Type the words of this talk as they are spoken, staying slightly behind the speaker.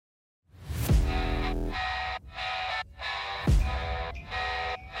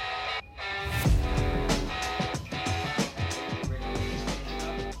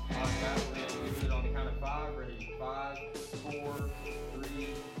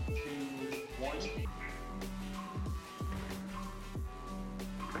All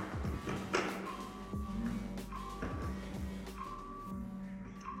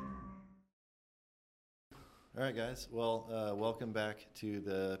right, guys. Well, welcome back to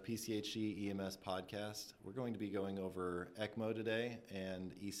the PCHG EMS podcast. We're going to be going over ECMO today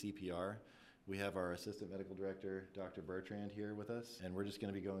and ECPR. We have our Assistant Medical Director, Dr. Bertrand, here with us, and we're just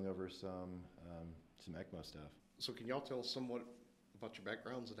going to be going over some ECMO stuff. So can y'all tell us somewhat about your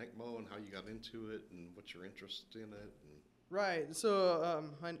backgrounds in ECMO and how you got into it and what's your interest in it? Right. So,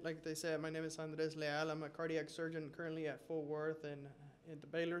 like they said, my name is Andres Leal. I'm a cardiac surgeon currently at Fort Worth and in the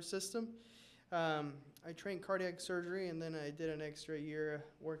Baylor system. I trained cardiac surgery, and then I did an extra year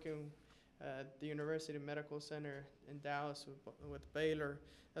working at the University Medical Center in Dallas with Baylor.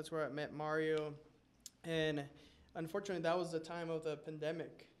 That's where I met Mario. And unfortunately, that was the time of the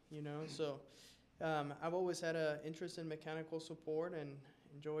pandemic, So I've always had an interest in mechanical support and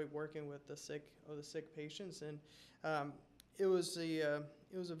enjoyed working with the sick patients. And it was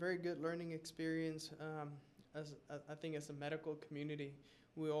a very good learning experience. I think as a medical community,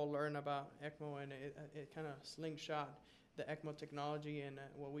 we all learn about ECMO, and it kind of slingshot the ECMO technology and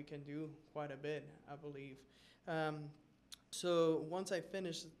what we can do quite a bit, I believe. So once I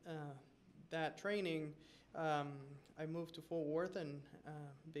finished that training, I moved to Fort Worth and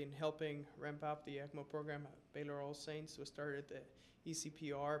been helping ramp up the ECMO program at Baylor All Saints. We started the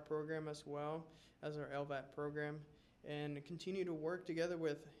ECPR program as well as our LVAD program, and continue to work together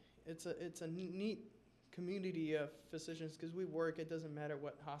with. It's a neat community of physicians because we work. It doesn't matter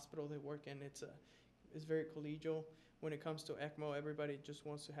what hospital they work in. It's very collegial when it comes to ECMO. Everybody just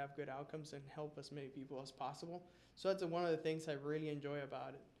wants to have good outcomes and help as many people as possible. So that's one of the things I really enjoy about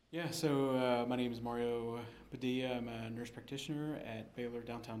it. Yeah, so my name is Mario Padilla. I'm a nurse practitioner at Baylor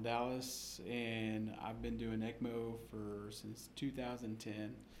downtown Dallas, and I've been doing ECMO since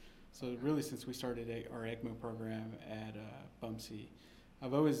 2010. So really since we started our ECMO program at BUMC.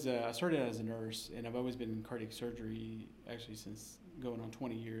 I started as a nurse, and I've always been in cardiac surgery actually since going on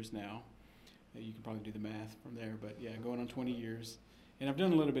 20 years now. You can probably do the math from there, but yeah, going on 20 years. And I've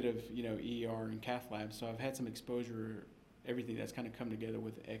done a little bit of, ER and cath lab, so I've had some exposure, everything that's kind of come together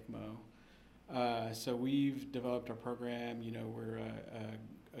with ECMO. So we've developed our program. We're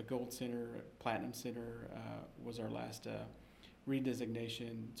a gold center, a platinum center was our last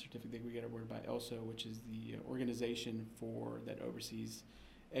redesignation certificate we got awarded by ELSO, which is the organization that oversees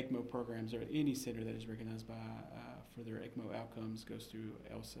ECMO programs, or any center that is recognized by for their ECMO outcomes goes through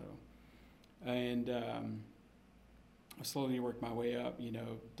ELSO. And I slowly worked my way up,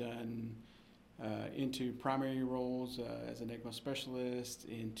 done into primary roles as an ECMO specialist,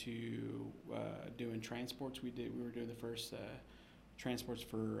 into doing transports. We were doing the first transports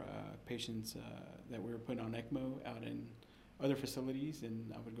for patients that we were putting on ECMO out in other facilities,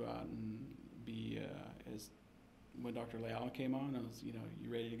 and I would go out and be when Dr. Leal came on, I was, you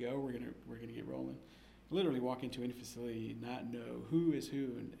ready to go? We're gonna get rolling. Literally walk into any facility, not know who is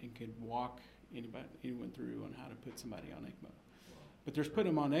who, and could walk anyone through on how to put somebody on ECMO. Wow. But there's put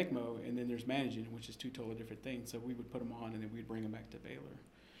them on ECMO, and then there's managing, which is two totally different things. So we would put them on, and then we'd bring them back to Baylor.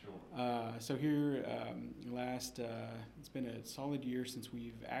 Sure. So here, it's been a solid year since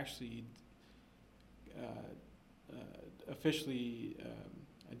we've actually officially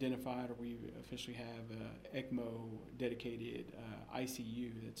identified, or we officially have ECMO dedicated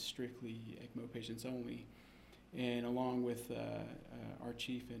ICU that's strictly ECMO patients only. And along with our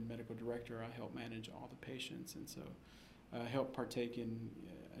chief and medical director, I help manage all the patients, and so help partake in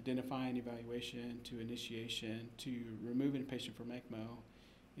identifying, evaluation, to initiation, to removing a patient from ECMO,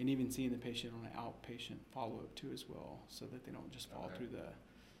 and even seeing the patient on an outpatient follow-up too as well, so that they don't just fall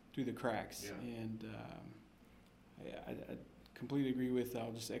through the cracks. Yeah. And I completely agree with.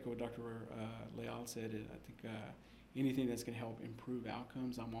 I'll just echo what Dr. Leal said. I think anything that's going to help improve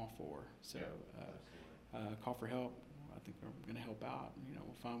outcomes, I'm all for. So call for help. I think we're going to help out.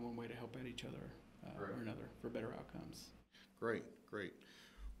 We'll find one way to help out each other or another for better outcomes. Great.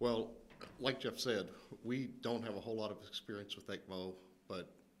 Well, like Jeff said, we don't have a whole lot of experience with ECMO,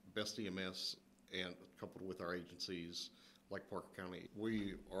 but Best EMS and coupled with our agencies like Parker County,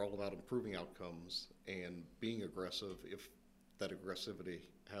 we are all about improving outcomes and being aggressive if that aggressivity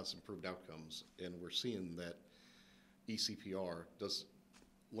has improved outcomes. And we're seeing that ECPR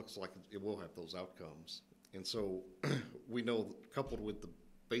looks like it will have those outcomes. And so we know, coupled with the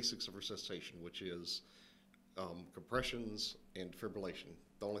basics of resuscitation, which is compressions and defibrillation,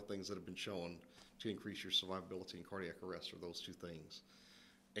 the only things that have been shown to increase your survivability in cardiac arrest are those two things.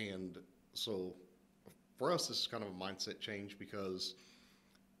 And so for us, this is kind of a mindset change, because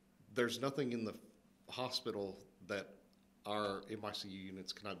there's nothing in the hospital that our MICU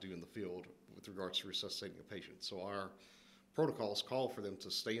units cannot do in the field with regards to resuscitating a patient. So our protocols call for them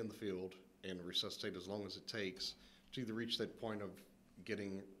to stay in the field and resuscitate as long as it takes to either reach that point of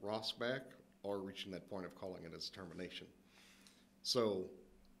getting Ross back or reaching that point of calling it as termination. So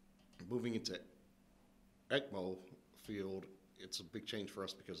moving into ECMO field, it's a big change for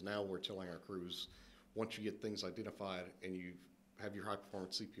us because now we're telling our crews, once you get things identified and you have your high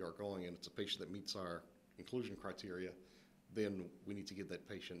performance CPR going and it's a patient that meets our inclusion criteria, then we need to get that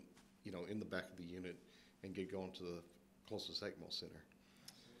patient, in the back of the unit and get going to the closest ECMO center.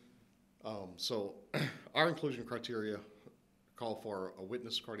 So our inclusion criteria call for a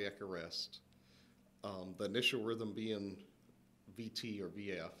witness cardiac arrest, the initial rhythm being VT or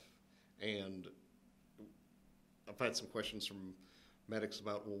VF, and I've had some questions from medics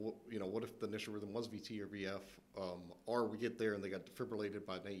about, well, what if the initial rhythm was VT or VF, or we get there and they got defibrillated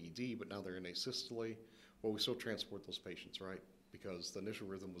by an AED, but now they're in asystole. Well, we still transport those patients, right? Because the initial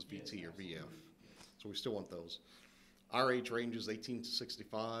rhythm was VT or VF. So we still want those. Our age range is 18 to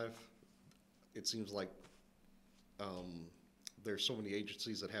 65. It seems like there's so many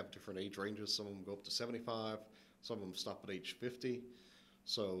agencies that have different age ranges. Some of them go up to 75. Some of them stop at age 50.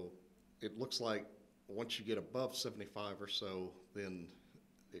 So it looks like once you get above 75 or so, then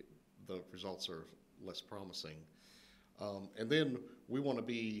the results are less promising. And then we want to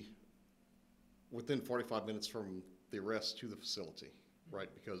be within 45 minutes from the arrest to the facility, right?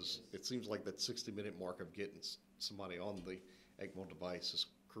 Because it seems like that 60-minute mark of getting somebody on the ECMO device is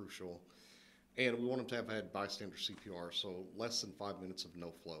crucial. And we want them to have had bystander CPR, so less than 5 minutes of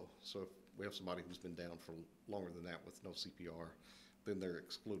no flow. So if we have somebody who's been down for longer than that with no CPR, then they're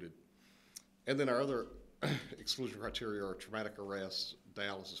excluded. And then our other exclusion criteria are traumatic arrest,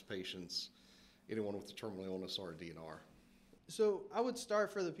 dialysis patients, anyone with a terminal illness or a DNR. So I would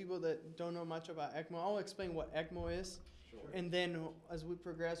start for the people that don't know much about ECMO. I'll explain what ECMO is. Sure. And then as we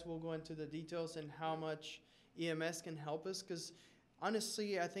progress, we'll go into the details and how much EMS can help us. Because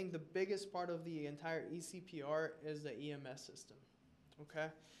honestly, I think the biggest part of the entire ECPR is the EMS system. Okay?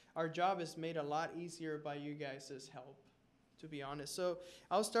 Our job is made a lot easier by you guys' help, to be honest. So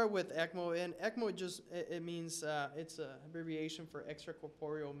I'll start with ECMO. And ECMO it means it's an abbreviation for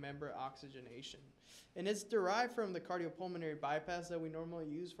extracorporeal membrane oxygenation. And it's derived from the cardiopulmonary bypass that we normally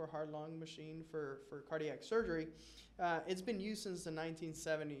use for heart-lung machine for cardiac surgery. It's been used since the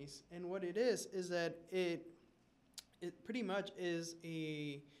 1970s. And what it is that it pretty much is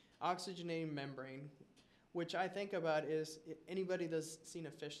a oxygenating membrane, which I think about is anybody that's seen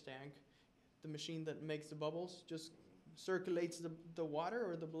a fish tank, the machine that makes the bubbles, just circulates the water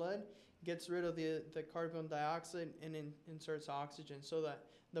or the blood, gets rid of the carbon dioxide and inserts oxygen so that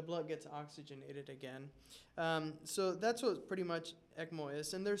the blood gets oxygenated again. So that's what pretty much ECMO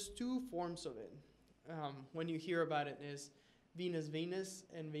is. And there's two forms of it. When you hear about it is venous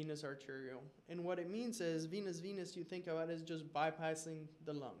and venous arterial. And what it means is venous, you think about it as just bypassing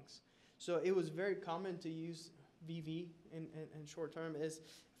the lungs. So it was very common to use VV in short term is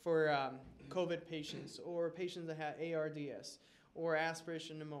for COVID patients or patients that had ARDS or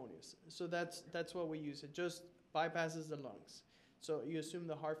aspiration pneumonias. So that's what we use. It just bypasses the lungs. So you assume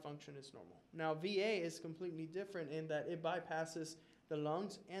the heart function is normal. Now VA is completely different in that it bypasses the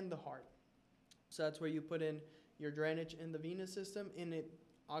lungs and the heart. So that's where you put in your drainage in the venous system and it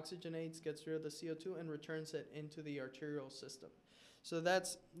oxygenates, gets rid of the CO2 and returns it into the arterial system. So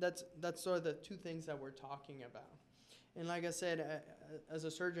that's sort of the two things that we're talking about. And like I said, as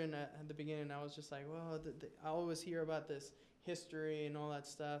a surgeon at the beginning, I was just like, well, I always hear about this history and all that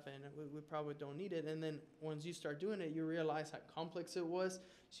stuff, and we probably don't need it. And then once you start doing it, you realize how complex it was.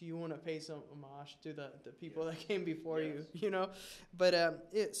 So you want to pay some homage to the people that came before you, But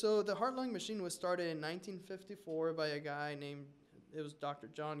so the heart-lung machine was started in 1954 by a guy named, it was Dr.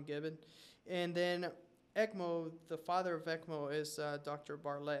 John Gibbon. And then ECMO, the father of ECMO is Dr.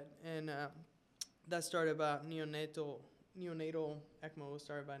 Bartlett. And that started about neonatal ECMO was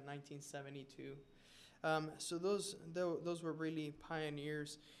started by 1972. So those were really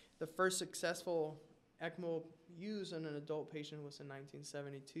pioneers. The first successful ECMO used on an adult patient was in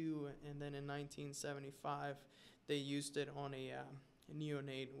 1972, and then in 1975 they used it on a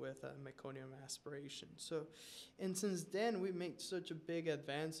neonate with meconium aspiration. So, and since then we've made such a big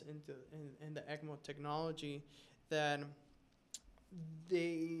advance in the ECMO technology that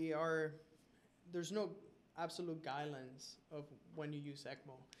there's no absolute guidelines of when you use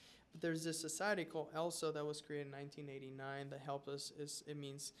ECMO. But there's this society called ELSO that was created in 1989 that helped us. It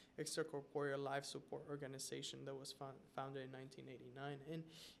means Extracorporeal Life Support Organization that was founded in 1989. And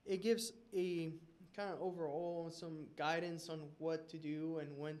it gives a kind of overall some guidance on what to do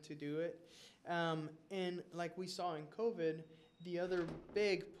and when to do it. And like we saw in COVID, the other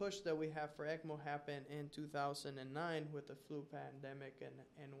big push that we have for ECMO happened in 2009 with the flu pandemic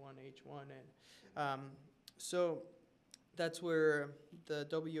and N1H1. And so that's where the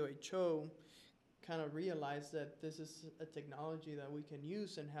WHO kind of realized that this is a technology that we can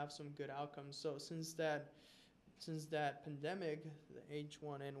use and have some good outcomes. So since that pandemic, the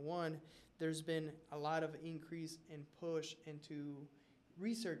H1N1, there's been a lot of increase in push into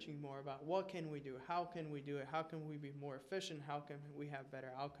researching more about what can we do, how can we do it, how can we be more efficient, how can we have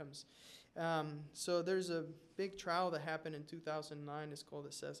better outcomes. So there's a big trial that happened in 2009. It's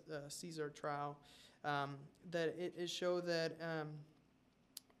called the Caesar trial. That it showed that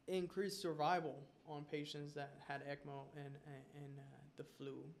increased survival on patients that had ECMO and the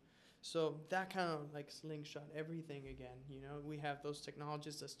flu. So that kind of like slingshot everything again. You know, we have those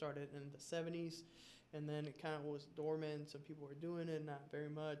technologies that started in the 70s, and then it kind of was dormant. Some people were doing it, not very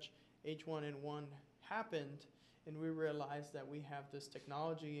much. H1N1 happened, and we realized that we have this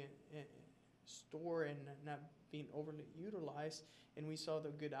technology store and not being overly utilized, and we saw the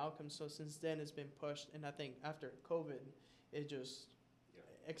good outcomes. So since then, it's been pushed, and I think after COVID, it just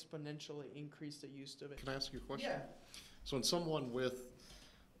exponentially increased the use of it. Can I ask you a question? Yeah. So in someone with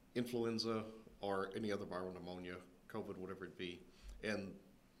influenza or any other viral pneumonia, COVID, whatever it be, and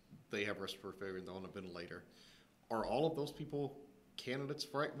they have respiratory failure and they're on a ventilator, are all of those people candidates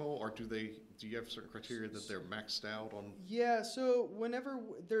for ECMO, or do you have certain criteria that they're maxed out on? Yeah, so whenever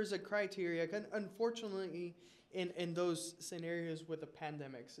there's a criteria, unfortunately, in those scenarios with the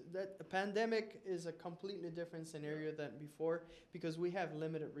pandemics, that a pandemic is a completely different scenario than before because we have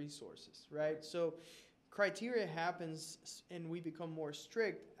limited resources, right? So criteria happens and we become more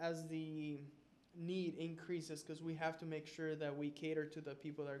strict as the need increases because we have to make sure that we cater to the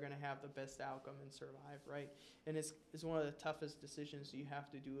people that are going to have the best outcome and survive, right? And it's one of the toughest decisions you have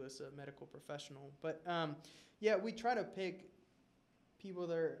to do as a medical professional. But yeah, we try to pick people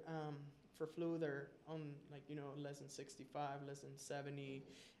that are for flu, they're on like, you know, less than 65, less than 70,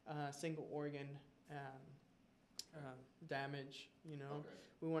 single organ damage, you know. Okay.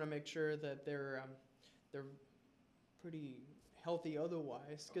 We want to make sure that they're pretty healthy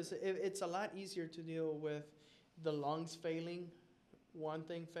otherwise, because it's a lot easier to deal with the lungs failing, one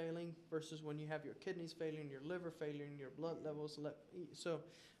thing failing, versus when you have your kidneys failing, your liver failing, your blood levels. So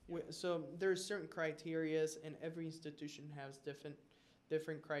there's certain criterias, and every institution has different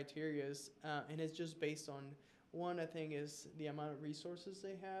criterias, and it's just based on, one, I think, is the amount of resources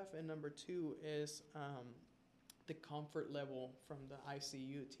they have, and number two is the comfort level from the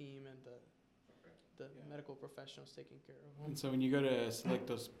ICU team and the medical professionals taking care of them. And so when you go to select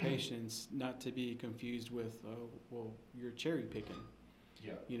those patients, not to be confused with, well, you're cherry picking.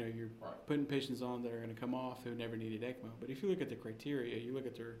 Yeah. You know, you're putting patients on that are going to come off who never needed ECMO. But if you look at the criteria, you look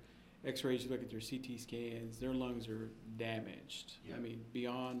at their x-rays, you look at their CT scans, their lungs are damaged. Yeah. I mean,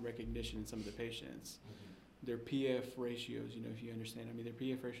 beyond recognition in some of the patients. Mm-hmm. Their PF ratios, you know, if you understand, I mean, their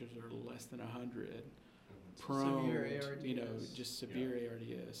PF ratios are less than 100. Mm-hmm. Prone, Severe ARDS. you know, just severe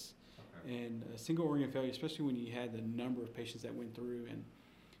ARDS. Okay. And single organ failure, especially when you had the number of patients that went through, and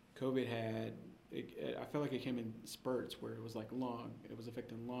COVID I felt like it came in spurts where it was like it was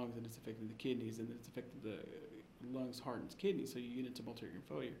affecting lungs, and it's affecting the kidneys, and it's affecting the lungs, heart, and kidneys, so you get into multi-organ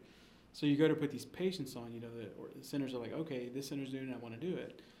failure. So you go to put these patients on, you know, the centers are like, okay, this center's doing it, I want to do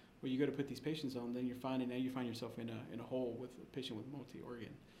it. Well, you go to put these patients on, then you find yourself in a hole with a patient with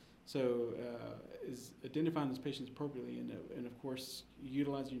multi-organ. So is identifying those patients appropriately, and of course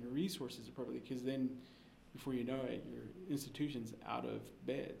utilizing your resources appropriately, because then before you know it, your institution's out of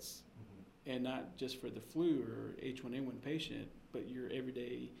beds, and not just for the flu or H1N1 patient, but your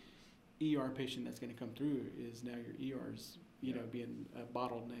everyday ER patient that's going to come through is now your ER's being a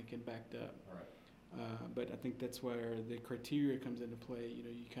bottleneck and backed up. All right. But I think that's where the criteria comes into play. You know,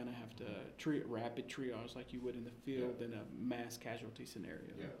 you kind of have to rapid triage like you would in the field in a mass casualty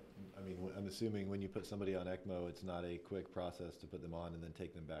scenario. Yeah. I mean, I'm assuming when you put somebody on ECMO, it's not a quick process to put them on and then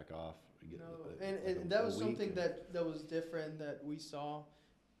take them back off. No, and that was something that was different that we saw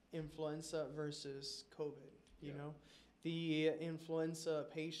influenza versus COVID, you know. The influenza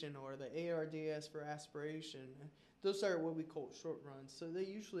patient or the ARDS for aspiration, those are what we call short runs. So they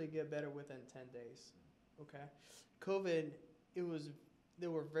usually get better within 10 days, okay? COVID,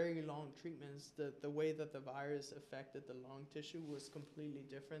 there were very long treatments. The way that the virus affected the lung tissue was completely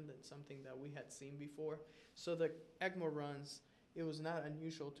different than something that we had seen before. So the ECMO runs, it was not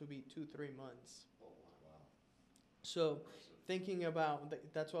unusual to be 2-3 months. Oh, wow. So thinking about,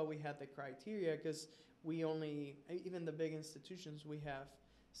 that's why we had the criteria, because even the big institutions, we have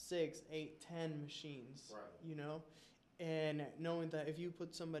 6, 8, 10 machines, Right. you know, and knowing that if you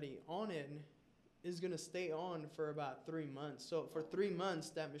put somebody on it, it's gonna stay on for about 3 months. So for 3 months,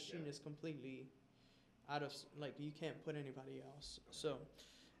 that machine is completely out of like you can't put anybody else. So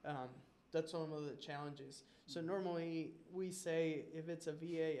that's one of the challenges. So normally we say if it's a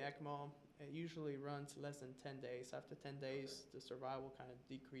VA ECMO, it usually runs less than 10 days. After 10 days, the survival kind of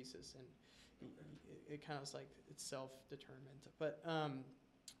decreases, and it kind of like it's self-determined. But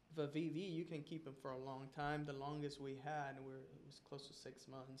the VV, you can keep them for a long time. The longest we had, it was close to 6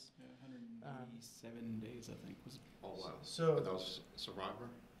 months. Yeah, 187 days, I think. Was Oh, wow. So But that was survivor?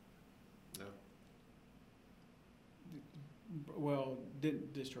 No? well,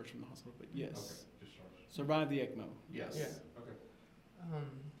 didn't discharge from the hospital, but yes, Okay, discharge. survived the ECMO. Yes. Yeah. Okay.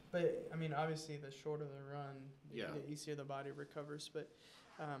 but I mean, obviously, the shorter the run, Yeah. the easier the body recovers. But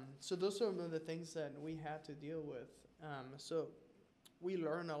so those are some of the things that we had to deal with. So we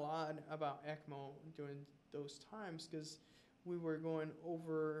learned a lot about ECMO during those times because we were going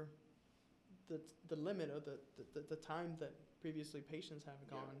over the limit of the time that previously patients have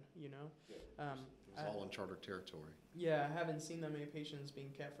gone. You know. It was all uncharted territory. Yeah, I haven't seen that many patients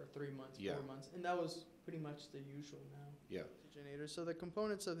being kept for 3 months, Yeah. 4 months, and that was pretty much the usual now. Yeah. Oxygenator. So the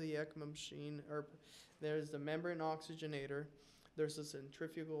components of the ECMO machine are there's the membrane oxygenator, there's a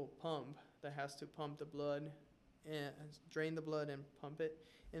centrifugal pump that has to pump the blood and drain the blood and pump it,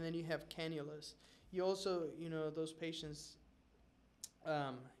 and then you have cannulas. You also, those patients,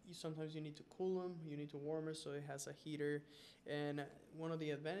 sometimes you need to cool them, you need to warm them, so it has a heater. And one of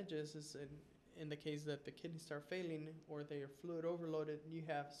the advantages is in the case that the kidneys start failing or they are fluid overloaded, you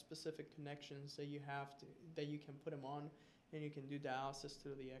have specific connections that you can put them on, and you can do dialysis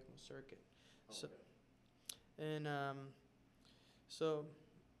through the ECMO circuit. So, and so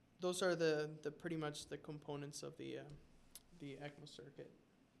those are the pretty much the components of the ECMO circuit.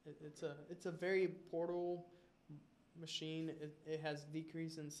 It's a very portable machine. It has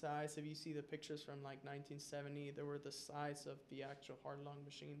decreased in size. If you see the pictures from like 1970, they were the size of the actual heart-lung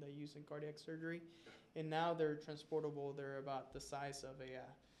machine they use in cardiac surgery, and now they're transportable. They're about the size of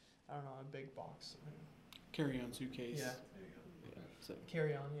a big box. Carry-on suitcase. Yeah. Yeah. So,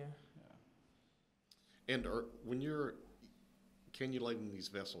 Carry on, yeah. yeah. And when you're cannulating these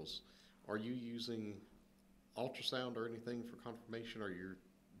vessels, are you using ultrasound or anything for confirmation, or you're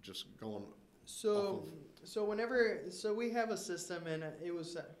just going So we have a system, and it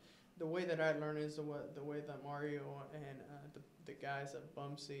was the way that I learned is the way that Mario and the guys at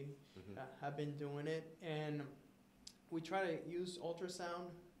Bumpsy have been doing it, and we try to use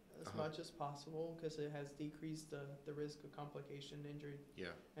ultrasound as much as possible because it has decreased the risk of complication, injury,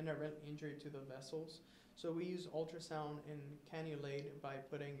 and injury to the vessels. So we use ultrasound and cannulate by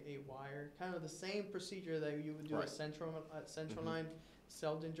putting a wire, kind of the same procedure that you would do a central line.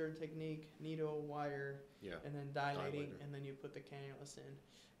 Seldinger technique, needle, wire, and then dilating, and then you put the cannulas in.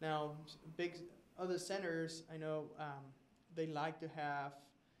 Now, big other centers, I know they like to have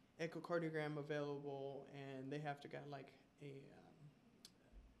echocardiogram available, and they have to get like a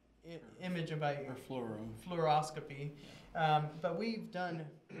image by Or fluoroscopy. But we've done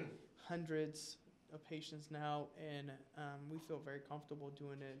hundreds of patients now, and we feel very comfortable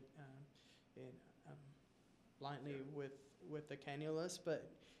doing it blindly with the cannulas,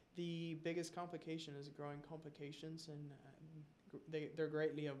 but the biggest complication is growing complications, and they're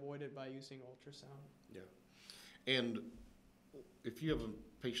greatly avoided by using ultrasound. Yeah. And if you have a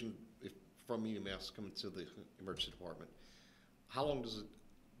patient from EMS coming to the emergency department, how long does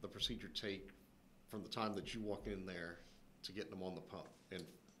the procedure take from the time that you walk in there to getting them on the pump and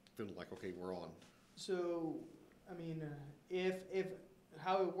feeling like, okay, we're on? So, I mean, if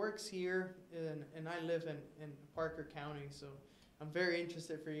how it works here, and I live in Parker County, so I'm very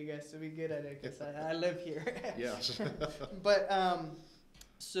interested for you guys to be good at it because I live here. Yes. But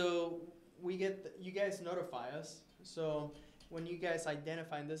so you guys notify us. So when you guys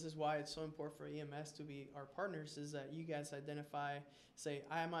identify, and this is why it's so important for EMS to be our partners, is that you guys identify, say,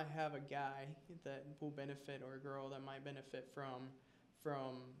 I might have a guy that will benefit or a girl that might benefit from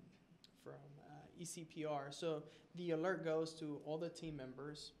ECPR. So the alert goes to all the team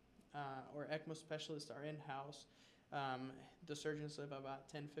members, or ECMO specialists are in-house. The surgeons live about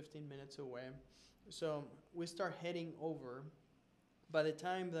 10-15 minutes away. So we start heading over. By the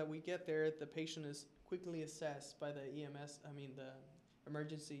time that we get there, the patient is quickly assessed by the the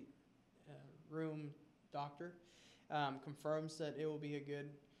emergency room doctor, confirms that it will be a good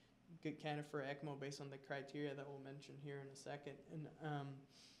candidate for ECMO based on the criteria that we'll mention here in a second.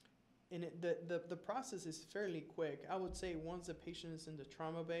 And the process is fairly quick. I would say once the patient is in the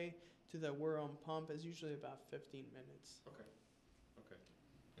trauma bay to the we're on pump is usually about 15 minutes. Okay.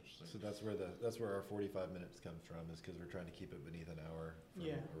 So that's where our 45 minutes comes from, is because we're trying to keep it beneath an hour from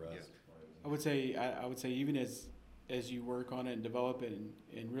Yeah. arrest. I would say even as you work on it and develop it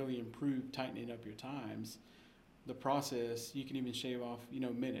and really improve tightening up your times, the process, you can even shave off,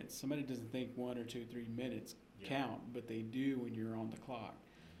 minutes. Somebody doesn't think 1 or 2, 3 minutes count, but they do when you're on the clock.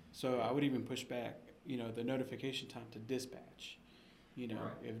 So I would even push back, the notification time to dispatch.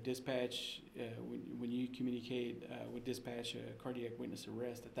 If dispatch, when you communicate with dispatch a cardiac witness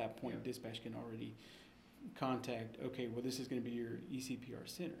arrest, at that point dispatch can already contact, okay, well, this is going to be your ECPR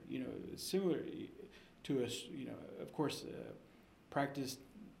center. Similar to us, of course, practice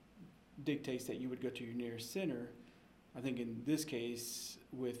dictates that you would go to your nearest center. I think in this case,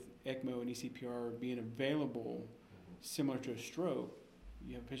 with ECMO and ECPR being available, similar to a stroke,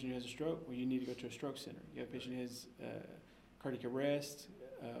 you have a patient who has a stroke, well, you need to go to a stroke center. You have a patient who has cardiac arrest,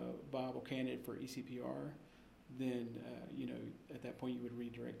 viable candidate for ECPR, then, at that point you would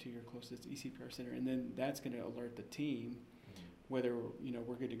redirect to your closest ECPR center. And then that's going to alert the team whether,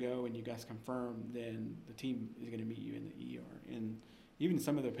 we're good to go and you guys confirm, then the team is going to meet you in the ER. And even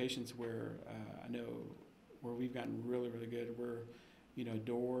some of the patients where I know where we've gotten really, really good, we're,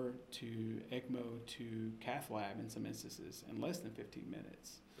 door to ECMO to cath lab in some instances in less than 15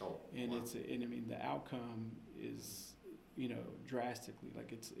 minutes. Oh, And wow. the outcome is, drastically,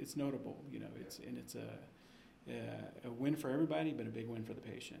 like it's notable, it's a win for everybody, but a big win for the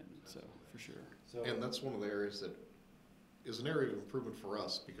patient. So for sure. So, And that's one of the areas that is an area of improvement for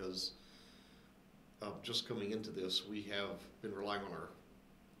us, because just coming into this, we have been relying on our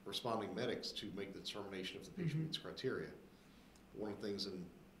responding medics to make the determination if the patient meets criteria. One of the things in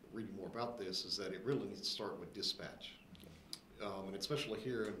reading more about this is that it really needs to start with dispatch. And especially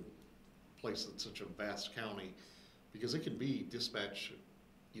here in a place that's such a vast county, because it can be dispatch,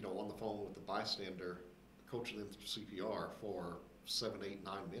 on the phone with the bystander, coaching them through CPR for 7, 8,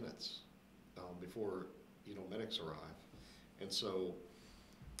 9 minutes before, medics arrive. And so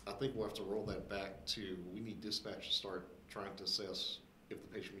I think we'll have to roll that back to, we need dispatch to start trying to assess if the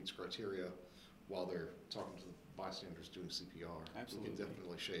patient meets criteria while they're talking to the bystanders doing CPR. Absolutely. We can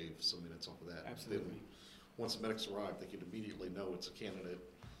definitely shave some minutes off of that. Absolutely. Then, once the medics arrive, they can immediately know it's a candidate.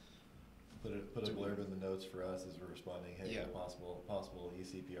 put a blurb in the notes for us as we're responding. Hey, Yeah. possible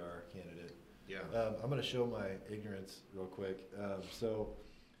ECPR candidate. Yeah. I'm going to show my ignorance real quick. So,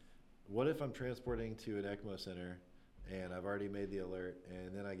 what if I'm transporting to an ECMO center and I've already made the alert,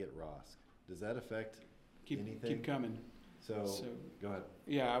 and then I get ROSC? Does that affect anything? Keep coming. So go ahead.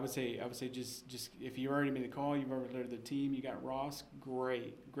 Yeah, I would say just if you already made the call, you've already alerted the team, you got ROSC,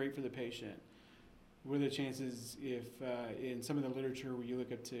 great for the patient. What are the chances if in some of the literature where you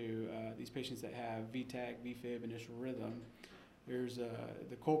look up to these patients that have VTAC, VFib, initial rhythm, there's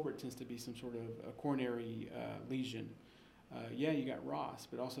the culprit tends to be some sort of a coronary lesion. You got ROSC,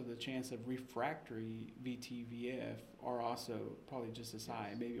 but also the chance of refractory VT-VF are also probably just as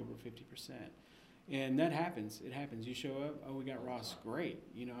high, maybe over 50%. And that happens. It happens. You show up, oh, we got ROSC, great.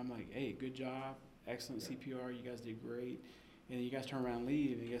 I'm like, hey, good job, excellent CPR, you guys did great. And then you guys turn around and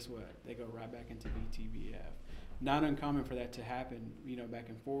leave, and guess what? They go right back into VT-VF. Not uncommon for that to happen, back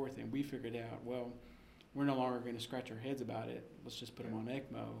and forth. And we figured out, well, we're no longer going to scratch our heads about it. Let's just put them on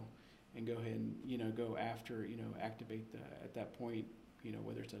ECMO and go ahead and, go after, activate at that point,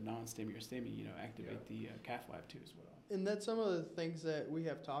 whether it's a non-STEMI or STEMI, activate the cath lab too as well. And that's some of the things that we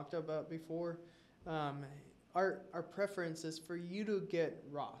have talked about before. Our preference is for you to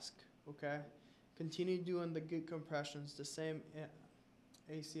get ROSC, okay? Continue doing the good compressions, the same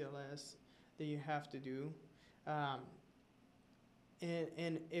ACLS that you have to do.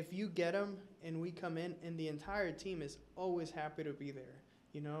 And if you get them and we come in, and the entire team is always happy to be there,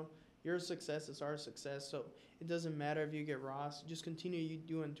 Your success is our success, so it doesn't matter if you get ROSC. Just continue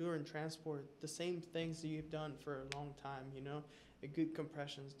doing during transport the same things that you've done for a long time, the good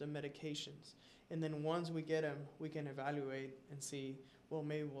compressions, the medications. And then once we get them, we can evaluate and see, well,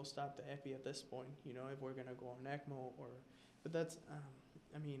 maybe we'll stop the epi at this point, if we're going to go on ECMO but that's,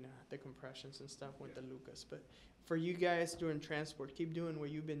 the compressions and stuff with the Lucas. But for you guys doing transport, keep doing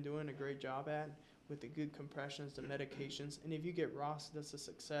what you've been doing a great job at with the good compressions, the medications. And if you get ROSC, that's a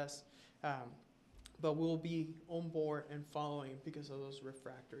success. But we'll be on board and following because of those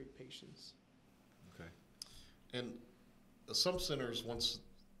refractory patients. Okay. And some centers, once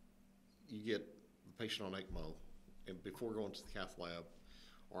you get the patient on ECMO, and before going to the cath lab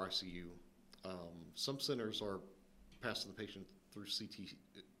or ICU, some centers are passing the patient through CT.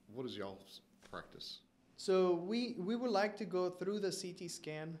 What is y'all's practice? So we would like to go through the CT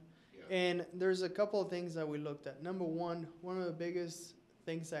scan. Yeah. And there's a couple of things that we looked at. Number one of the biggest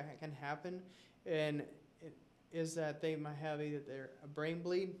things that can happen, and is that they might have either a brain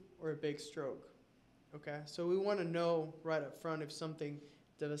bleed or a big stroke. Okay, so we want to know right up front if something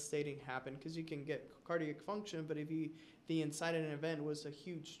devastating happened, because you can get cardiac function, but if the inciting event was a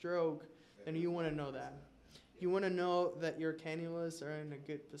huge stroke, then you want to know that. You want to know that your cannulas are in a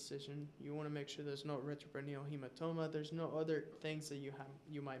good position. You want to make sure there's no retroperitoneal hematoma. There's no other things that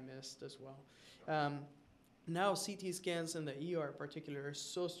you might miss as well. Now CT scans in the ER in particular are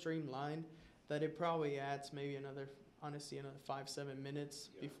so streamlined that it probably adds maybe another 5-7 minutes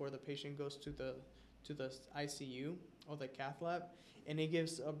before the patient goes to the ICU or the cath lab, and it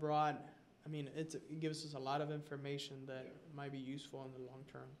gives a broad. It gives us a lot of information that might be useful in the long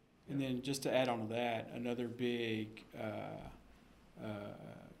term. And then just to add on to that, another big,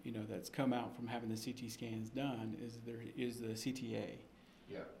 that's come out from having the CT scans done is the CTA.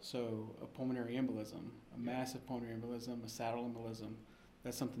 Yeah. So a pulmonary embolism, a massive pulmonary embolism, a saddle embolism,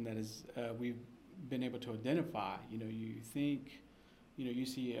 that's something that is we've been able to identify. You think, you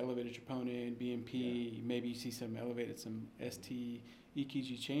see elevated troponin, BNP, maybe you see some ST,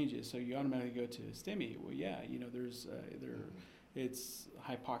 EKG changes, so you automatically go to STEMI. Well, there's it's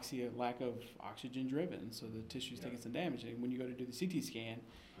hypoxia, lack of oxygen driven, so the tissue's taking some damage. And when you go to do the CT scan,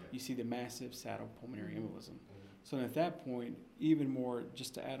 you see the massive saddle pulmonary embolism. So at that point, even more,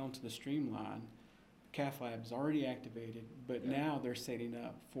 just to add on to the streamline, cath lab's already activated, but now they're setting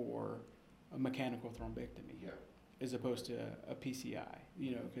up for a mechanical thrombectomy as opposed to a PCI,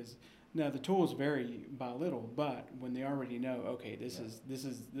 because now the tools vary by a little, but when they already know, okay, this is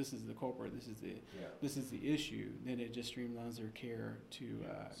the culprit, this is the issue, then it just streamlines their care to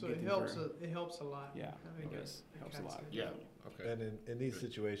So get it them helps. through. It helps a lot. Yeah, having it a- does. a Helps a CAT lot. scan. Yeah. Okay. And in these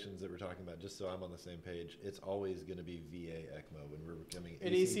situations that we're talking about, just so I'm on the same page, it's always going to be VA ECMO when we're becoming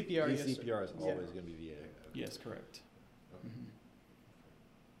And ECPR, yes, sir. ECPR is Yeah. always going to be VA. Yes, correct. Okay. Mhm.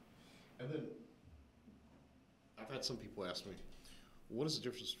 And then I've had some people ask me, what is the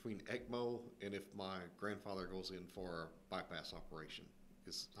difference between ECMO and if my grandfather goes in for a bypass operation?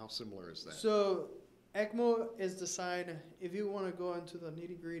 How similar is that? So ECMO is designed, if you want to go into the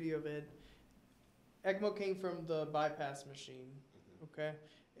nitty gritty of it, ECMO came from the bypass machine, okay?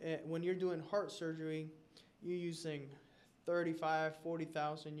 When you're doing heart surgery, you're using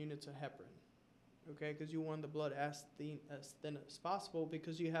 40,000 units of heparin, okay? Because you want the blood as thin as possible,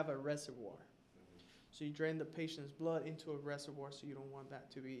 because you have a reservoir. So you drain the patient's blood into a reservoir, so you don't want that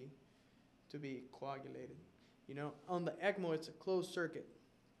to be coagulated. On the ECMO, it's a closed circuit.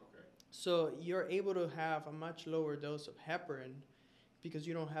 Okay. So you're able to have a much lower dose of heparin because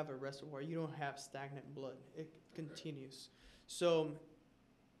you don't have a reservoir. You don't have stagnant blood. It continues. So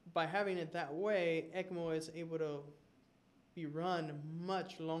by having it that way, ECMO is able to be run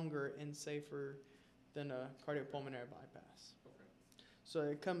much longer and safer than a cardiopulmonary bypass. Okay.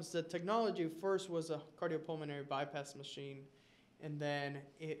 So the technology first was a cardiopulmonary bypass machine, and then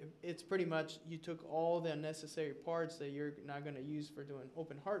it's pretty much you took all the unnecessary parts that you're not going to use for doing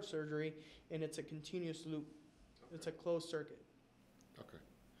open heart surgery, and it's a continuous loop. Okay. It's a closed circuit. Okay.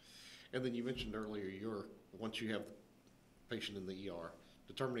 And then you mentioned earlier, once you have the patient in the ER,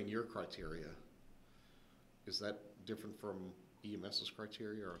 determining your criteria, is that different from EMS's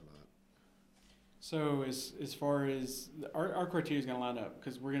criteria or not? So as far as our criteria is going to line up,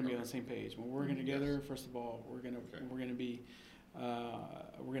 because we're going to be on the same page when we're working together. First of all, we're going to be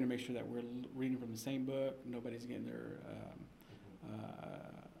we're going to make sure that we're reading from the same book. Nobody's getting their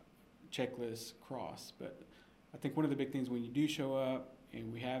checklist crossed. But I think one of the big things when you do show up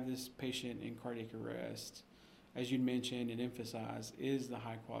and we have this patient in cardiac arrest, as you mentioned and emphasized, is the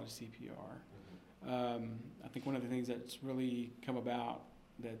high quality CPR. I think one of the things that's really come about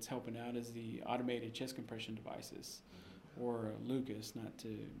that's helping out is the automated chest compression devices, or Lucas, not to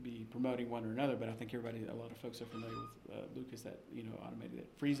be promoting one or another, but I think a lot of folks are familiar with Lucas, that, automated,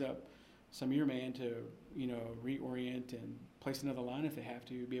 that frees up some of your man to, reorient and place another line if they have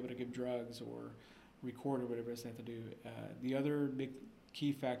to, be able to give drugs or record or whatever else they have to do. The other big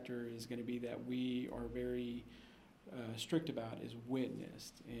key factor is going to be that we are very strict about is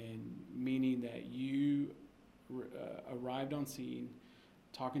witnessed, and meaning that you arrived on scene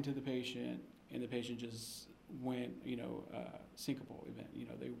talking to the patient, and the patient just went, syncopal event.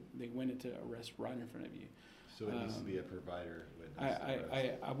 They went into arrest right in front of you. So it needs to be a provider witness.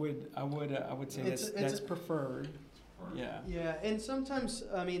 I would say that's preferred. Yeah. Yeah, and sometimes,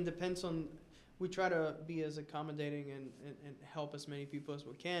 depends on, we try to be as accommodating and help as many people as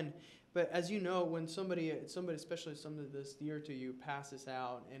we can. But as you know, when somebody, especially somebody that's dear to you, passes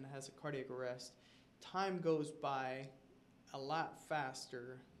out and has a cardiac arrest, time goes by a lot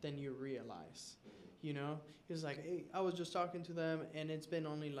faster than you realize. you know. He's like, hey, I was just talking to them, and it's been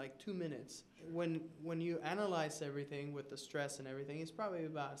only like 2 minutes. When you analyze everything with the stress and everything, it's probably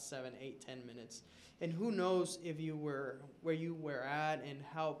about 7, 8, 10 minutes. And who knows if you were where you were at and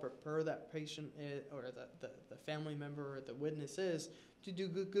how prepared that patient is, or the family member or the witness is to do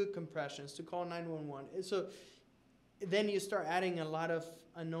good compressions, to call 911. And so then you start adding a lot of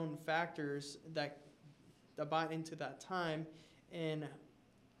unknown factors that bite into that time, and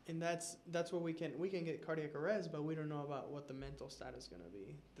that's where we can get cardiac arrest, but we don't know about what the mental status is going to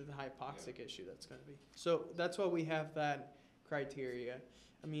be, the hypoxic issue that's going to be. So that's why we have that criteria.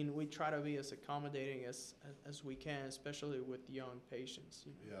 I mean, we try to be as accommodating as we can, especially with young patients.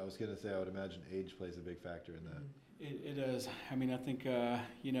 You know? Yeah, I was going to say, I would imagine age plays a big factor in that. Mm-hmm. It does. I mean, I think,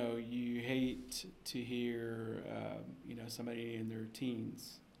 you know, you hate to hear, you know, somebody in their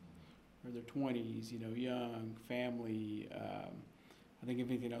teens or their 20s, you know, young, family. I think if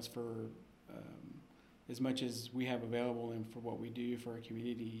anything else, for as much as we have available and for what we do for our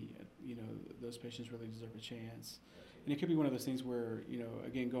community, you know, those patients really deserve a chance. And it could be one of those things where, you know,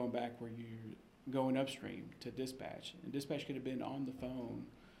 again, going back where you're going upstream to dispatch, and dispatch could have been on the phone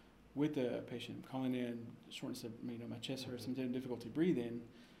with the patient calling in, shortness of, you know, my chest hurts, I'm having difficulty breathing.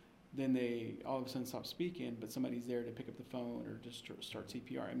 Then they all of a sudden stop speaking, but somebody's there to pick up the phone or just start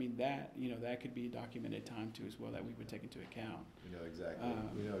CPR. I mean, that, you know, that could be documented time too as well that we would take into account. We know exactly.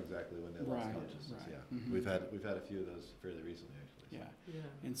 We know exactly when they lost Right, consciousness. right. Yeah, Mhm. we've had a few of those fairly recently, actually. Yeah. Yeah.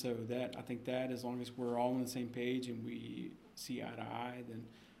 And so that, I think that as long as we're all on the same page and we see eye to eye, then,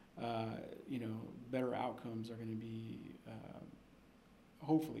 you know, better outcomes are going to be,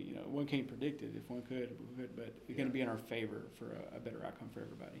 hopefully, you know, one can't predict it. If one could, we could, but it's going to be in our favor for a better outcome for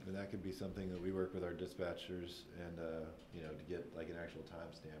everybody. And that could be something that we work with our dispatchers and, you know, to get like an actual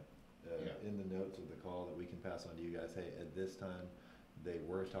timestamp in the notes of the call that we can pass on to you guys. Hey, at this time, they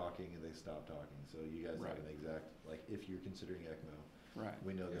were talking and they stopped talking. So you guys have an exact, like if you're considering ECMO, Right.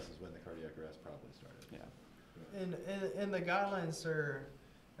 we know this is when the cardiac arrest probably started. Yeah. And the guidelines are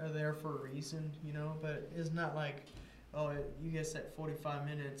there for a reason, you know, but it's not like, oh, you guys set 45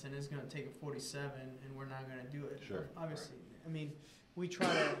 minutes and it's going to take 47 and we're not going to do it. Sure. Obviously, I mean, we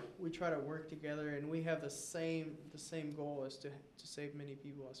try to work together, and we have the same goal is to save many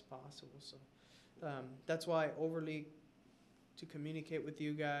people as possible. So that's why overly to communicate with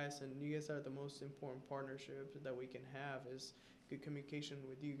you guys, and you guys are the most important partnership that we can have is good communication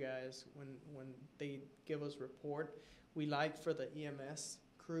with you guys when they give us report. We like for the EMS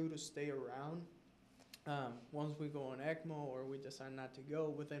crew to stay around. Once we go on ECMO or we decide not to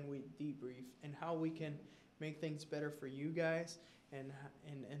go, but then we debrief and how we can make things better for you guys, and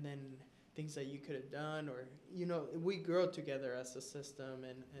then things that you could have done, or you know, we grow together as a system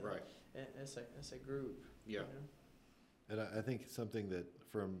and as a group. Yeah. You know? And I think something that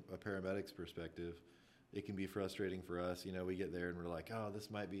from a paramedic's perspective, it can be frustrating for us. You know, we get there and we're like, oh,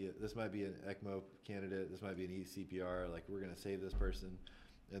 this might be an ECMO candidate. This might be an ECPR. Like, we're going to save this person.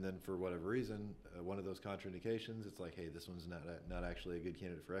 And then for whatever reason, one of those contraindications, it's like, hey, this one's not actually a good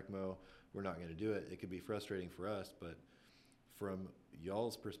candidate for ECMO. We're not going to do it. It could be frustrating for us, but from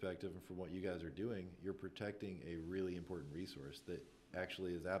y'all's perspective and from what you guys are doing, you're protecting a really important resource that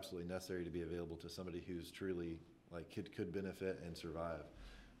actually is absolutely necessary to be available to somebody who's truly like could benefit and survive.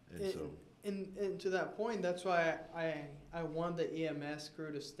 And to that point, that's why I want the EMS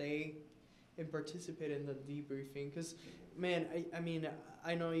crew to stay and participate in the debriefing, because man, I mean,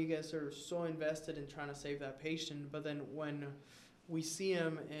 I know you guys are so invested in trying to save that patient, but then when we see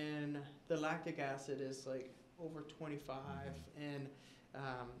them and the lactic acid is like over 25 and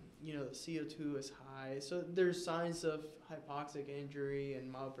you know, the CO2 is high, so there's signs of hypoxic injury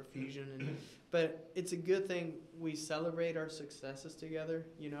and malperfusion, but it's a good thing we celebrate our successes together.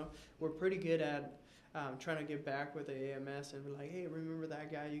 You know, we're pretty good at trying to get back with the AMS and be like, hey, remember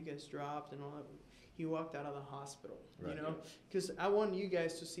that guy you guys dropped and all that? He walked out of the hospital, right. You know, because I want you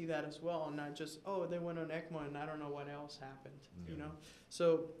guys to see that as well, and not just, oh, they went on ECMO and I don't know what else happened, you know.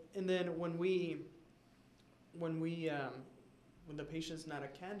 So, and then when the patient's not a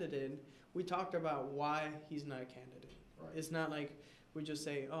candidate, we talked about why he's not a candidate. Right. It's not like we just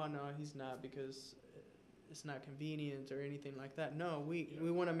say, oh, no, he's not because it's not convenient or anything like that. No, we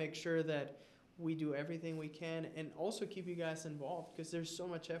want to make sure that we do everything we can and also keep you guys involved, because there's so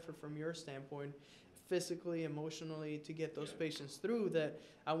much effort from your standpoint, physically, emotionally, to get those patients through, that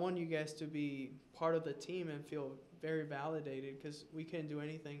I want you guys to be part of the team and feel very validated, because we can't do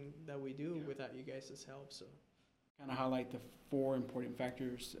anything that we do without you guys' help. So kind of highlight the 4 important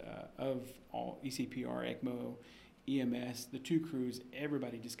factors of all ECPR, ECMO, EMS, the 2 crews,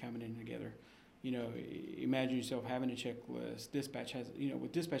 everybody just coming in together. Imagine yourself having a checklist. Dispatch has,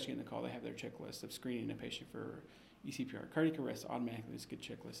 with dispatch getting the call, they have their checklist of screening a patient for ECPR. Cardiac arrest automatically just get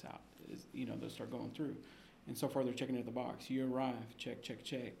checklists out. They'll start going through. And so far, they're checking at the box. You arrive, check, check,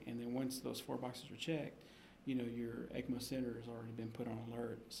 check. And then once those 4 boxes are checked, your ECMO center has already been put on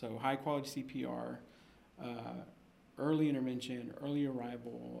alert. So high quality CPR, early intervention, early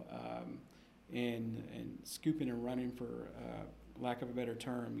arrival, and scooping and running for lack of a better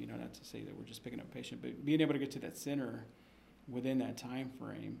term, not to say that we're just picking up a patient, but being able to get to that center within that time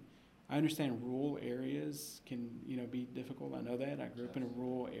frame. I understand rural areas can, be difficult. I know that. I grew up in a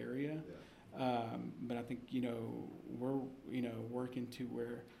rural area. But I think, we're, working to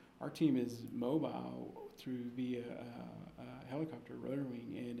where our team is mobile via helicopter, rotor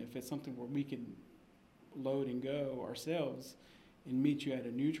wing. And if it's something where we can load and go ourselves and meet you at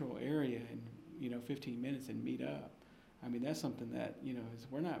a neutral area in, 15 minutes and meet up, I mean, that's something that,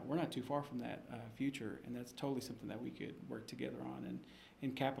 we're not too far from that future. And that's totally something that we could work together on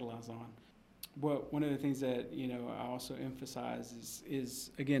and capitalize on. One of the things that, I also emphasize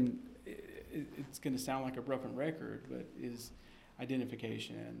is again, it's going to sound like a broken record, but is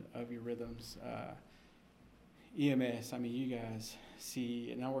identification of your rhythms. EMS, I mean, you guys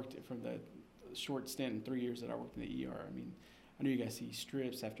see, and I worked from the short stint in 3 years that I worked in the ER. I mean, I know you guys see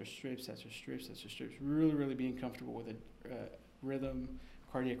strips after strips after strips after strips, really, really being comfortable with a rhythm,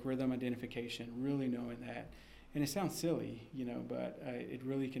 cardiac rhythm identification, really knowing that. And it sounds silly, but it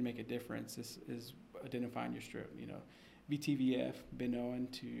really can make a difference is identifying your strip, VTVF been known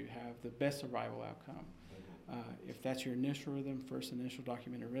to have the best survival outcome. If that's your initial rhythm, first initial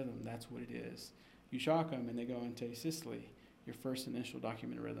documented rhythm, that's what it is. You shock them and they go into asystole. Your first initial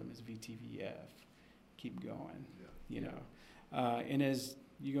documented rhythm is VTVF. Keep going, and as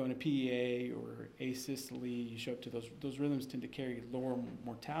you go into PEA or asystole, you show up to those rhythms tend to carry lower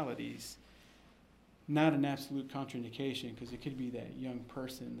mortalities. Not an absolute contraindication, because it could be that young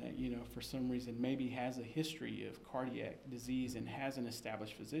person that, for some reason maybe has a history of cardiac disease and has an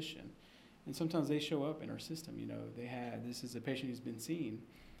established physician. And sometimes they show up in our system, this is a patient who's been seen.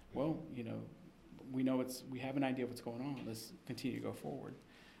 Well, we have an idea of what's going on. Let's continue to go forward.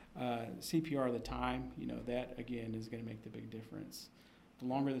 CPR, the time, that again is going to make the big difference. The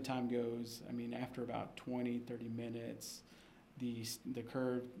longer the time goes, I mean, after about 20, 30 minutes, the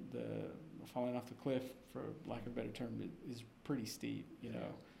curve, the falling off the cliff, for lack of a better term, is pretty steep,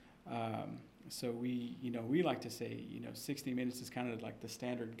 So we like to say, 60 minutes is kind of like the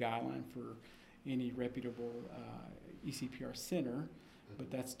standard guideline for any reputable ECPR center, but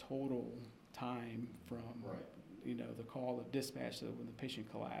that's total time from, the call of dispatch, so when the patient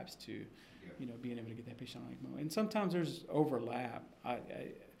collapsed to, being able to get that patient on ECMO. And sometimes there's overlap.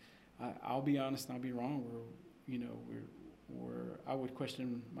 I'll be honest and I'll be wrong. I would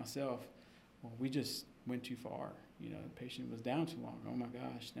question myself, well, we just went too far. The patient was down too long. Oh my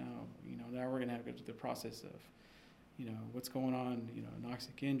gosh, now we're going to have to go through the process of, what's going on,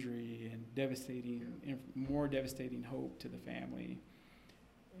 anoxic injury and more devastating hope to the family.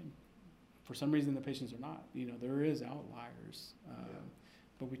 And for some reason, the patients are not. There is outliers,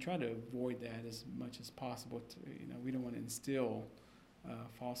 but we try to avoid that as much as possible. We don't want to instill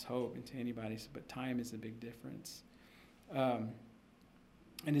false hope into anybody, but time is a big difference.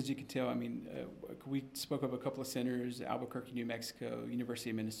 And as you can tell, I mean, we spoke of a couple of centers. Albuquerque, New Mexico, University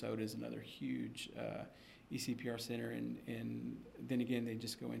of Minnesota is another huge ECPR center. And then again, they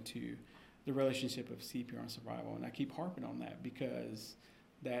just go into the relationship of CPR and survival. And I keep harping on that because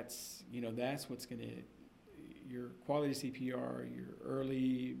that's what's going to, your quality CPR, your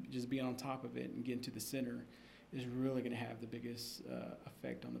early, just being on top of it and getting to the center is really going to have the biggest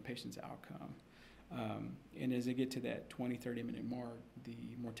effect on the patient's outcome. And as they get to that 20, 30-minute mark,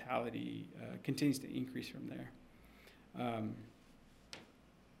 the mortality continues to increase from there.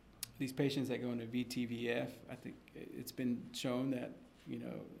 These patients that go into VTVF, I think it's been shown that,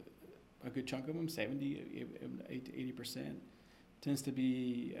 a good chunk of them, 70, 80%, tends to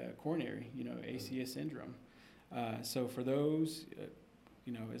be coronary, ACS syndrome. So for those,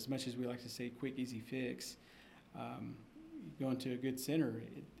 as much as we like to say quick, easy fix, going to a good center,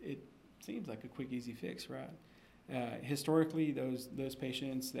 it seems like a quick, easy fix, right? Historically, those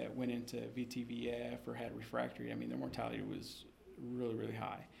patients that went into VTVF or had refractory, I mean, their mortality was really, really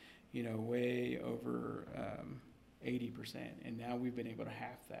high, way over 80%. And now we've been able to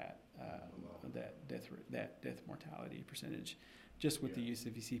half that death mortality percentage, just with the use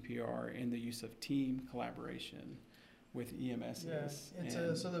of ECPR and the use of team collaboration with EMSs.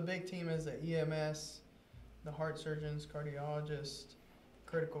 Yeah, so the big team is the EMS, the heart surgeons, cardiologists,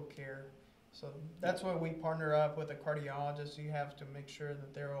 critical care, So that's why we partner up with a cardiologist. You have to make sure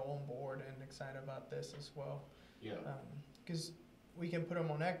that they're all on board and excited about this as well. Yeah. Because we can put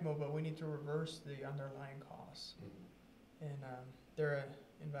them on ECMO, but we need to reverse the underlying cause. And they're an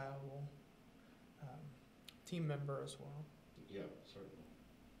invaluable team member as well. Yeah, certainly.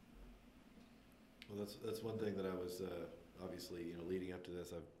 Well, that's one thing that I was obviously, leading up to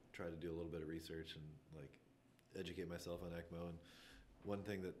this, I've tried to do a little bit of research and like educate myself on ECMO. And one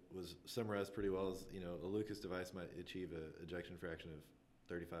thing that was summarized pretty well is, a Lucas device might achieve an ejection fraction of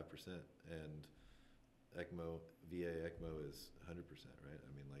 35%, and VA ECMO is 100%, right?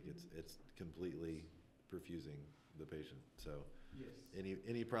 I mean, like it's completely perfusing the patient. So Yes.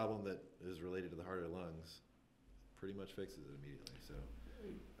 any problem that is related to the heart or lungs pretty much fixes it immediately. So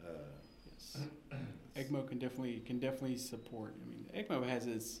Yes. ECMO can definitely support. I mean, ECMO has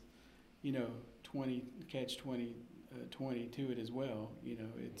its, 20 to it as well.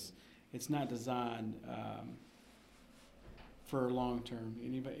 It's not designed for long term.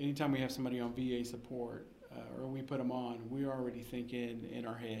 Anytime we have somebody on VA support or we put them on, we're already thinking in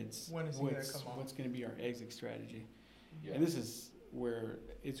our heads When is he gonna come on? what's going to be our exit strategy. Yeah. And this is where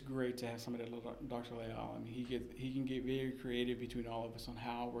it's great to have somebody like Dr. Leal. I mean, he can get very creative between all of us on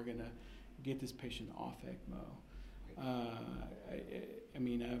how we're going to get this patient off ECMO. I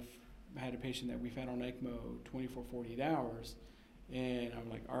mean, I've had a patient that we've had on ECMO 24, 48 hours, and I'm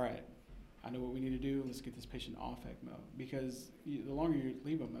like, all right, I know what we need to do. Let's get this patient off ECMO, because the longer you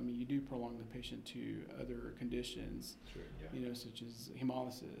leave them, I mean, you do prolong the patient to other conditions, sure, yeah. Such as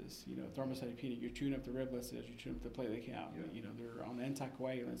hemolysis, thrombocytopenia. You're chewing up the red blood cells, you're chewing up the platelet count. Yeah. They're on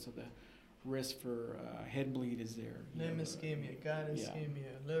anticoagulants, so the risk for head bleed is there. Limb ischemia, gut Yeah.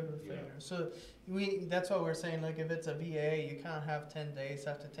 ischemia, liver Yeah. failure. So that's what we're saying. Like if it's a VA, you can't have 10 days.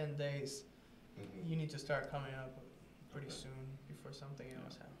 After 10 days, you need to start coming up pretty soon before something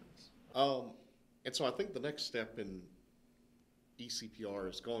else happens. And so I think the next step in ECPR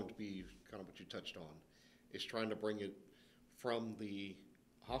is going to be kind of what you touched on, is trying to bring it from the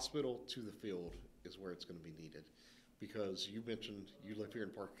hospital to the field is where it's going to be needed. Because you mentioned you live here in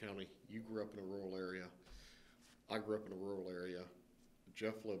Parker County, you grew up in a rural area, I grew up in a rural area,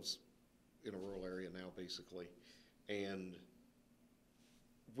 Jeff lives in a rural area now basically, and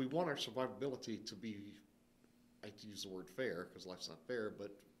we want our survivability to be, I hate to use the word fair because life's not fair,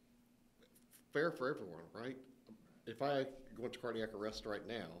 but fair for everyone, right? If I go into cardiac arrest right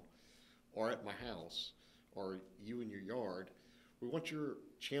now, or at my house, or you in your yard, we want your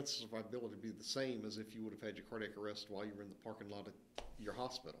chance of survivability to be the same as if you would have had your cardiac arrest while you were in the parking lot at your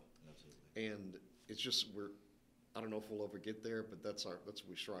hospital. Absolutely. And it's just I don't know if we'll ever get there, but that's what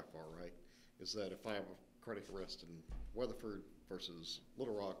we strive for, right? Is that if I have a cardiac arrest in Weatherford versus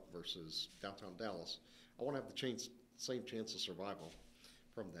Little Rock versus downtown Dallas, I want to have the same chance of survival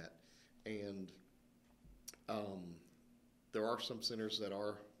from that. And there are some centers that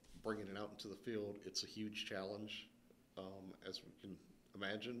are bringing it out into the field. It's a huge challenge, as we can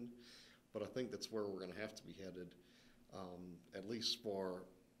imagine, but I think that's where we're going to have to be headed, at least for,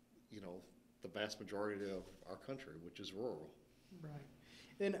 the vast majority of our country, which is rural. Right.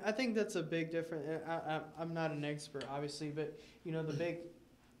 And I think that's a big difference. I'm not an expert, obviously, but, the big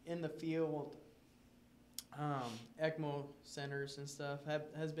in the field ECMO centers and stuff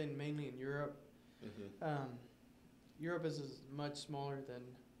has been mainly in Europe. Europe is much smaller than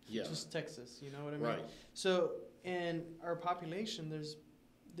just Texas, you know what I mean? Right. So in our population,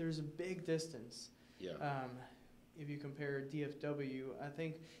 there's a big distance. Yeah. If you compare DFW,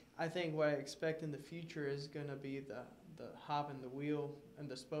 I think what I expect in the future is going to be the hub and the wheel and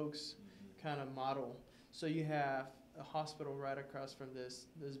the spokes kind of model. So you have a hospital right across from this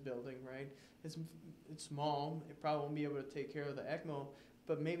building, right? It's small. It probably won't be able to take care of the ECMO,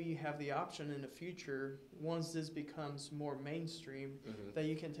 but maybe you have the option in the future, once this becomes more mainstream, that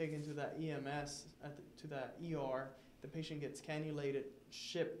you can take into that EMS, to that ER, the patient gets cannulated,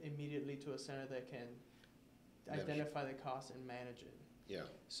 shipped immediately to a center that can identify the cost and manage it. Yeah.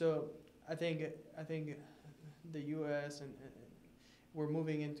 So I think the U.S. and we're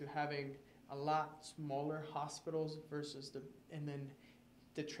moving into having a lot smaller hospitals versus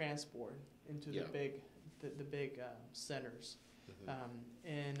the transport into the big centers.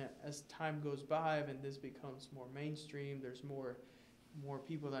 And as time goes by and this becomes more mainstream, there's more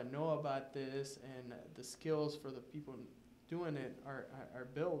people that know about this, and the skills for the people doing it are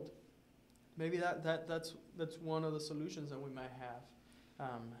built. Maybe that's one of the solutions that we might have,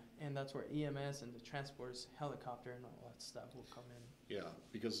 and that's where EMS and the transports, helicopter, and all that stuff will come in. Yeah,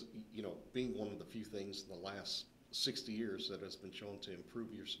 because being one of the few things in the last 60 years that has been shown to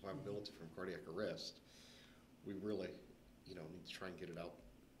improve your survivability from cardiac arrest, we really need to try and get it out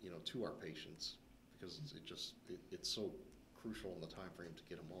to our patients, because it's so crucial in the time frame to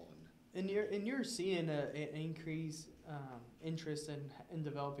get them on. And you're seeing an increased interest in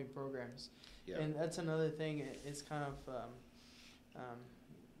developing programs, Yeah. and that's another thing. It's kind of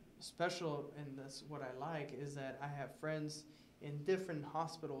special, and that's what I like, is that I have friends in different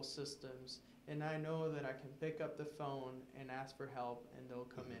hospital systems, and I know that I can pick up the phone and ask for help, and they'll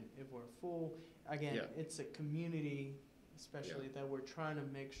come in if we're full. Again, Yeah. it's a community, especially that we're trying to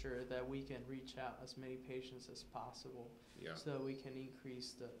make sure that we can reach out as many patients as possible, Yeah. so that we can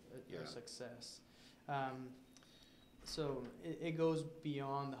increase the Yeah. success. So it goes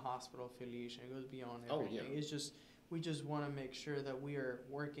beyond the hospital affiliation. It goes beyond Oh, everything. yeah. It's just we just want to make sure that we are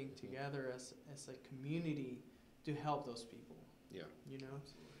working together as a community to help those people. Yeah. You know,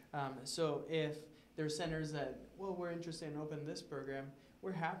 so if there's centers that we're interested in opening this program,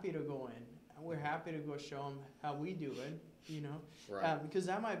 we're happy to go in. We're happy to go show them how we do it. You know, Right. because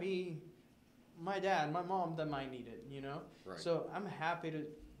that might be my dad, my mom that might need it. You know, Right. so I'm happy to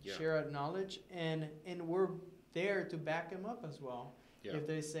Yeah. share our knowledge, and we're there to back them up as well. Yeah. If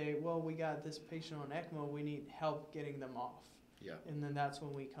they say, well, we got this patient on ECMO, we need help getting them off. Yeah. And then that's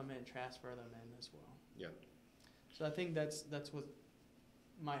when we come in and transfer them in as well. Yeah. So I think that's what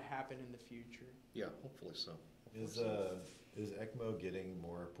might happen in the future. Yeah. Hopefully so. Is ECMO getting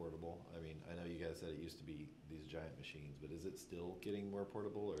more portable? I mean, I know you guys said it used to be these giant machines, but is it still getting more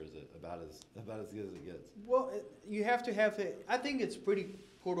portable, or is it about as good as it gets? Well, you have to have it. I think it's pretty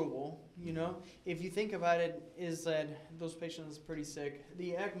portable. You know, if you think about it, is that those patients are pretty sick.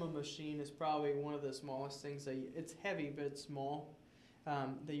 The ECMO machine is probably one of the smallest things it's heavy, but it's small.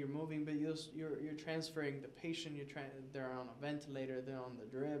 That you're moving, but you're transferring the patient. They're on a ventilator. They're on the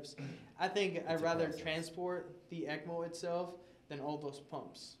drips. I think I'd It's a rather process. transport the ECMO itself than all those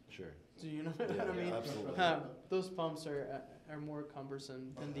pumps. Sure. Do you know Yeah, what I mean? absolutely. Those pumps are more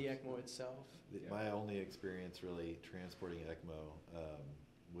cumbersome than the ECMO itself. My only experience really transporting ECMO,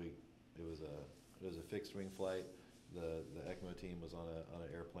 it was a fixed wing flight. The ECMO team was on an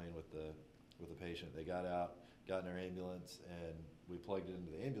airplane with the patient. They got out, got in our ambulance, and we plugged it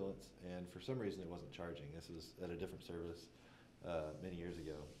into the ambulance. And for some reason, it wasn't charging. This was at a different service many years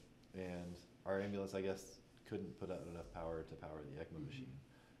ago, and our ambulance, I guess, couldn't put out enough power to power the ECMO machine.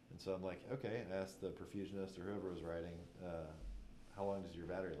 And so I'm like, okay. I asked the perfusionist or whoever was riding, how long does your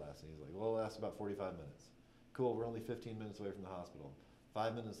battery last? And he's like, well, it lasts about 45 minutes. Cool, we're only 15 minutes away from the hospital.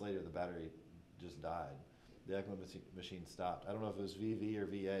 5 minutes later, the battery just died. The ECMO machine stopped. I don't know if it was VV or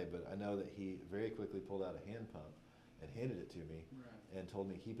VA, but I know that he very quickly pulled out a hand pump and handed it to me and told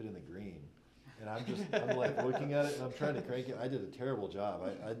me, keep it in the green. And I'm like looking at it, and I'm trying to crank it. I did a terrible job.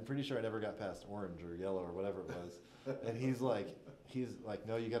 I'm pretty sure I never got past orange or yellow or whatever it was. And he's like,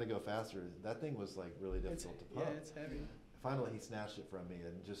 no, you got to go faster. That thing was like really difficult to pump. Yeah, it's heavy. Finally, he snatched it from me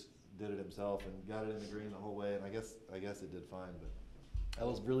and just did it himself and got it in the green the whole way. And I guess it did fine, but that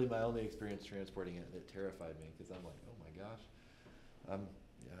was really my only experience transporting it. It terrified me because I'm like, oh my gosh,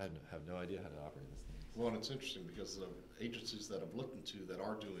 I have no idea how to operate this thing. Well, and it's interesting because the agencies that I've looked into that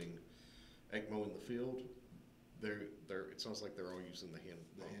are doing ECMO in the field, it sounds like they're all using the hand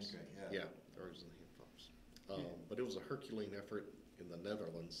pumps. crank, Yeah, they're all using the hand pumps. But it was a Herculean effort in the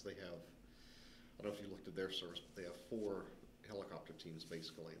Netherlands. They have, I don't know if you looked at their service, but they have 4 helicopter teams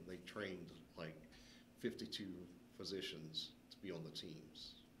basically, and they trained like 52 physicians to be on the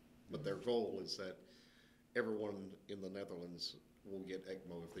teams. But their goal is that everyone in the Netherlands will get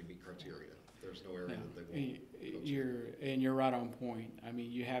ECMO if they meet criteria. There's no area that they won't. You're right on point. I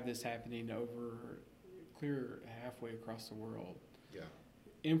mean, you have this happening over clear halfway across the world. Yeah.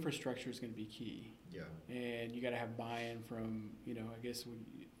 Infrastructure is going to be key. Yeah. And you got to have buy-in from, I guess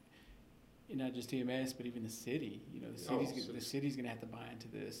not just EMS, but even the city. The city's going to have to buy into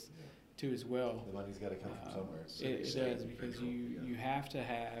this too as well. The money's got to come from somewhere. It does, because you have to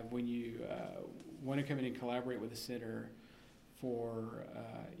have, when you want to come in and collaborate with a center for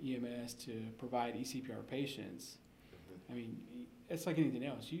EMS to provide ECPR patients. I mean, it's like anything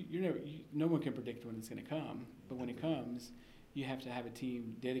else. No one can predict when it's going to come, but when it comes, you have to have a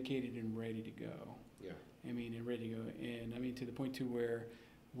team dedicated and ready to go. Yeah. I mean, and ready to go. And I mean, to the point to where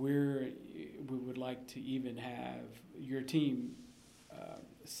we would like to even have your team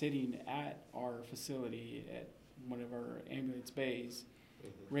sitting at our facility at one of our ambulance bays,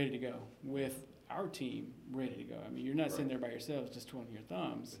 ready to go with our team ready to go. I mean, you're not sitting there by yourselves just twiddling your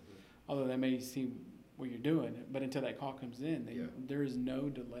thumbs, although that may seem what you're doing. But until that call comes in, there is no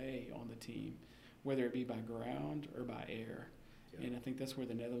delay on the team, whether it be by ground or by air. Yeah. And I think that's where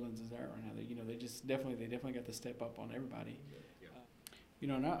the Netherlands is at right now. They definitely got to step up on everybody.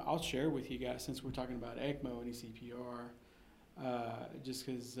 Yeah. And I'll share with you guys, since we're talking about ECMO and ECPR. just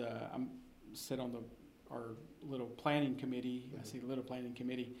because I'm sit on our little planning committee. I say little planning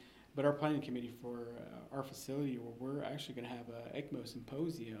committee, but our planning committee for our facility, where we're actually going to have a ECMO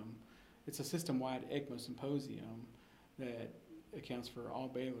symposium. It's a system-wide ECMO symposium that accounts for all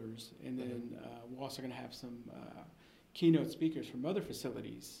Baylors, and then we're also going to have some keynote speakers from other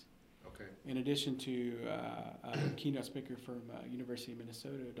facilities. Okay. In addition to a keynote speaker from University of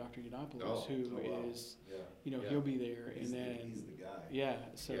Minnesota, Dr. Yiannopoulos, who is, he'll be there, He's and then he's the guy. yeah,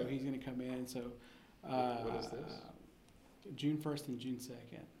 so he's going to come in. So What is this? June 1st and June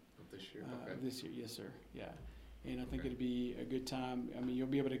 2nd Of this year? Okay. this year, yes, sir. Yeah, and I think Okay. it'd be a good time. I mean, you'll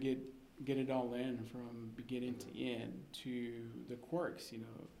be able to get it all in from beginning to end to the quirks.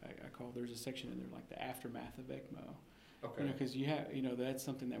 I call there's a section in there like the aftermath of ECMO. Okay. Because you have, that's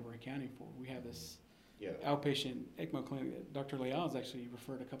something that we're accounting for. We have this Yeah. outpatient ECMO clinic. Dr. Leal has actually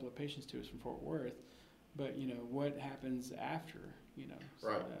referred a couple of patients to us from Fort Worth, but what happens after? So,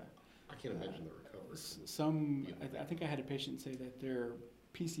 Right. I can't imagine the recovery. some I think I had a patient say that their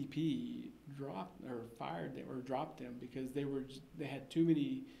PCP dropped or fired them or dropped them because they had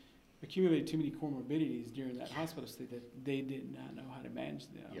accumulated too many comorbidities during that hospital stay that they did not know how to manage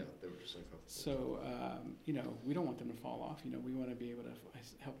them. Yeah, they were just uncomfortable. So, we don't want them to fall off. We want to be able to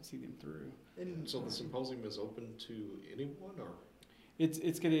help see them through. And So the symposium is open to anyone, or?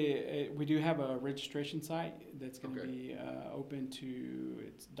 It's gonna. We do have a registration site that's gonna Okay. be open to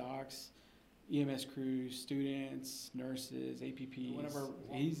its docs, EMS crews, students, nurses, APPs. Whenever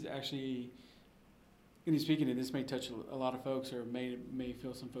he's actually going to be speaking, and this may touch a lot of folks or may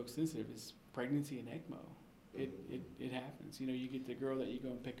feel some folks sensitive, is pregnancy and ECMO. It happens. You get the girl that you go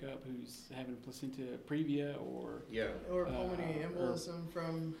and pick up who's having placenta previa or Yeah. or pulmonary or embolism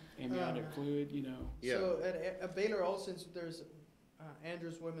from. amniotic fluid. Yeah. So at Baylor also, there's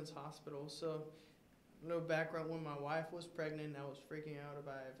Andrews Women's Hospital. So a little background: when my wife was pregnant, I was freaking out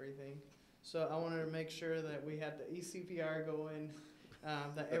about everything. So I wanted to make sure that we had the ECPR going,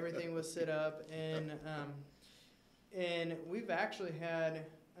 that everything was set up, and we've actually had,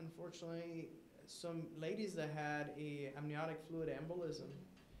 unfortunately, some ladies that had a amniotic fluid embolism.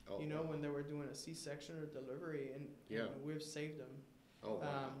 Oh, When they were doing a C-section or delivery, and Yeah. we've saved them. Oh,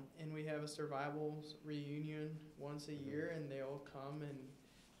 wow. And we have a survivals reunion once a year, and they all come. And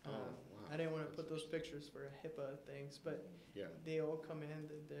Oh, wow. I didn't want to That's put those pictures for HIPAA things, but Yeah. they all come in.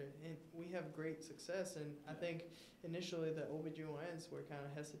 And we have great success. And I think initially the OBGYNs were kind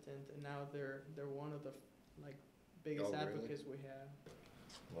of hesitant, and now they're one of the biggest Oh, really? advocates we have.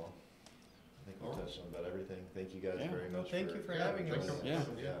 Well, I think we touched on about everything. Thank you guys Yeah. very much. Thank you for Yeah, having thank us. you. Yeah.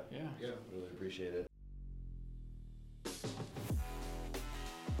 Yeah, Yeah. Yeah. really appreciate it.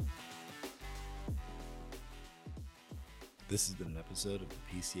 This has been an episode of the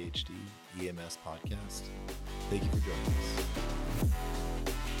PCHD EMS podcast. Thank you for joining us.